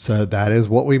 So that is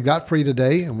what we've got for you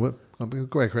today. And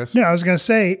go ahead, Chris. No, I was going to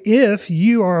say, if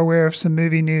you are aware of some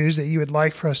movie news that you would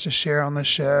like for us to share on the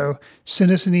show,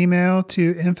 send us an email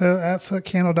to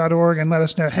info@footcandle.org and let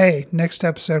us know, hey, next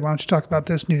episode, why don't you talk about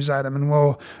this news item? And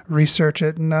we'll research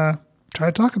it and try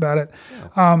to talk about it.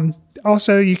 Yeah.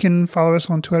 Also, you can follow us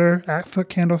on Twitter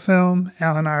 @FootCandleFilm.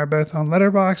 Al and I are both on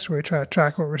Letterboxd, where we try to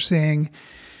track what we're seeing.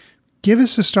 Give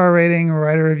us a star rating,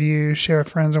 write a review, share with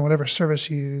friends on whatever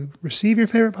service you receive your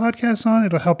favorite podcasts on.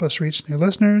 It'll help us reach new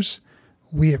listeners.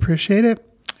 We appreciate it.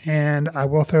 And I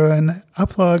will throw in a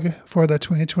plug for the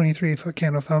 2023 Foot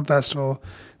Candle Film Festival,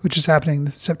 which is happening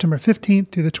September 15th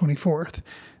through the 24th.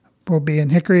 We'll be in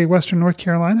Hickory, Western North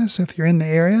Carolina, so if you're in the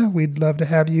area, we'd love to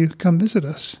have you come visit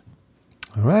us.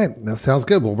 All right, that sounds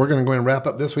good. Well, we're going to go ahead and wrap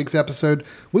up this week's episode.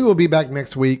 We will be back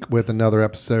next week with another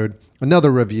episode,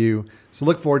 another review. So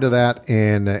look forward to that.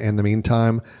 And in the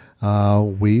meantime,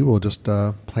 we will just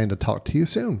plan to talk to you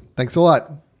soon. Thanks a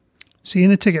lot. See you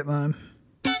in the ticket line.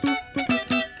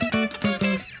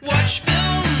 Watch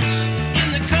films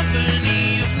in the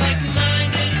company of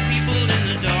like-minded people in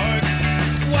the dark.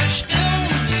 Watch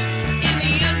films in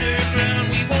the underground.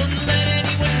 We won't let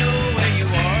anyone know where you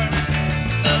are.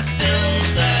 The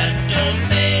films that don't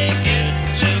make it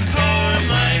to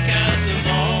Carmike at the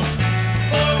mall,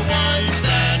 or ones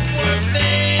that were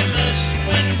famous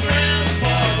when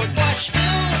Grandpa would watch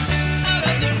films out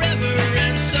of the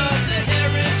reverence of the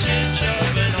heritage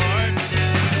of an art.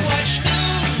 Watch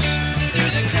films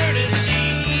through the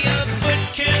courtesy of Foot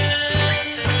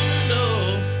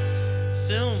Candle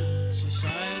Film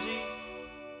Society.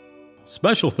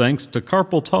 Special thanks to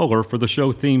Carpal Tuller for the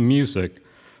show theme music.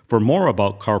 For more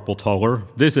about Carpal Tuller,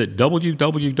 visit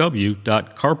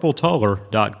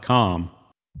www.carpaltuller.com.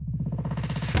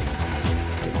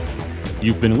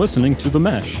 You've been listening to The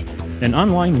Mesh, an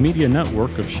online media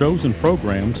network of shows and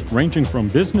programs ranging from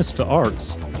business to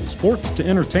arts, sports to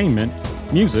entertainment,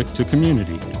 music to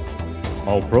community.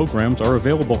 All programs are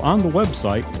available on the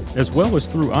website as well as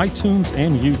through iTunes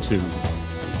and YouTube.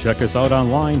 Check us out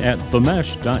online at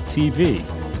themesh.tv.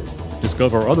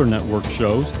 Discover other network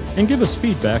shows and give us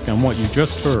feedback on what you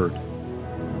just heard.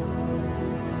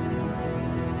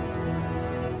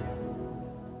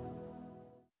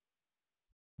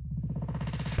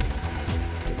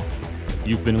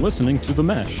 You've been listening to The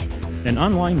Mesh, an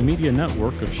online media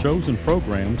network of shows and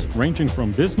programs ranging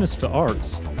from business to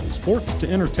arts, sports to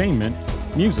entertainment,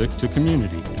 music to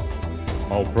community.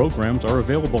 All programs are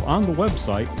available on the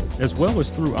website as well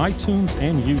as through iTunes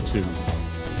and YouTube.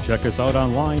 Check us out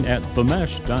online at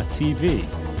themesh.tv.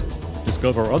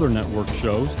 Discover other network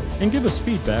shows and give us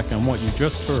feedback on what you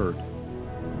just heard.